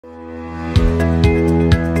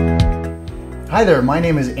Hi there, my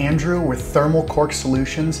name is Andrew with ThermalCork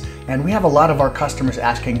Solutions, and we have a lot of our customers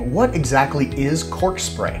asking, what exactly is cork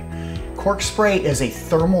spray? Cork spray is a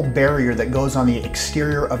thermal barrier that goes on the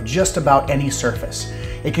exterior of just about any surface.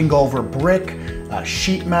 It can go over brick,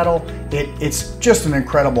 sheet metal. It's just an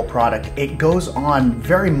incredible product. It goes on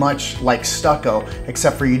very much like stucco,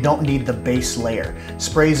 except for you don't need the base layer.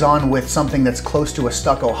 Sprays on with something that's close to a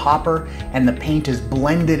stucco hopper, and the paint is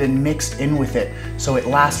blended and mixed in with it, so it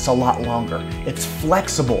lasts a lot longer. It's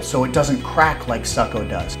flexible, so it doesn't crack like stucco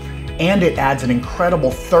does. And it adds an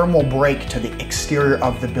incredible thermal break to the exterior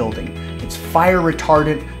of the building. It's fire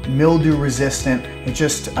retardant, mildew resistant. It's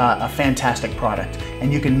just a fantastic product.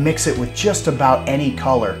 And you can mix it with just about any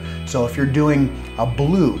color. So if you're doing a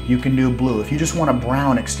blue, you can do blue. If you just want a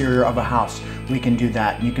brown exterior of a house, we can do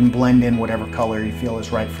that. You can blend in whatever color you feel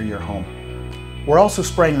is right for your home. We're also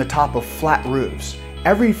spraying the top of flat roofs.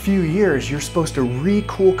 Every few years, you're supposed to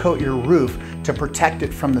re-cool coat your roof to protect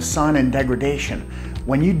it from the sun and degradation.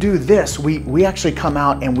 When you do this, we actually come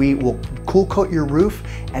out and we will cool coat your roof,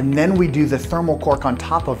 and then we do the thermal cork on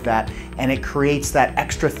top of that, and it creates that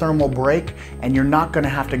extra thermal break, and you're not going to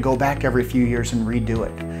have to go back every few years and redo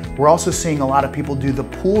it. We're also seeing a lot of people do the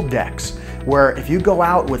pool decks, where if you go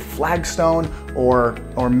out with flagstone or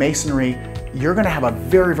masonry, you're going to have a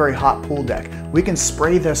very, very hot pool deck. We can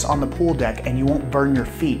spray this on the pool deck and you won't burn your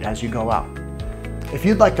feet as you go out. If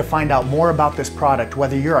you'd like to find out more about this product,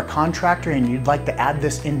 whether you're a contractor and you'd like to add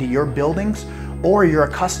this into your buildings, or you're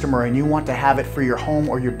a customer and you want to have it for your home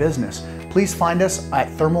or your business, please find us at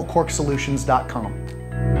ThermalCorkSolutions.com.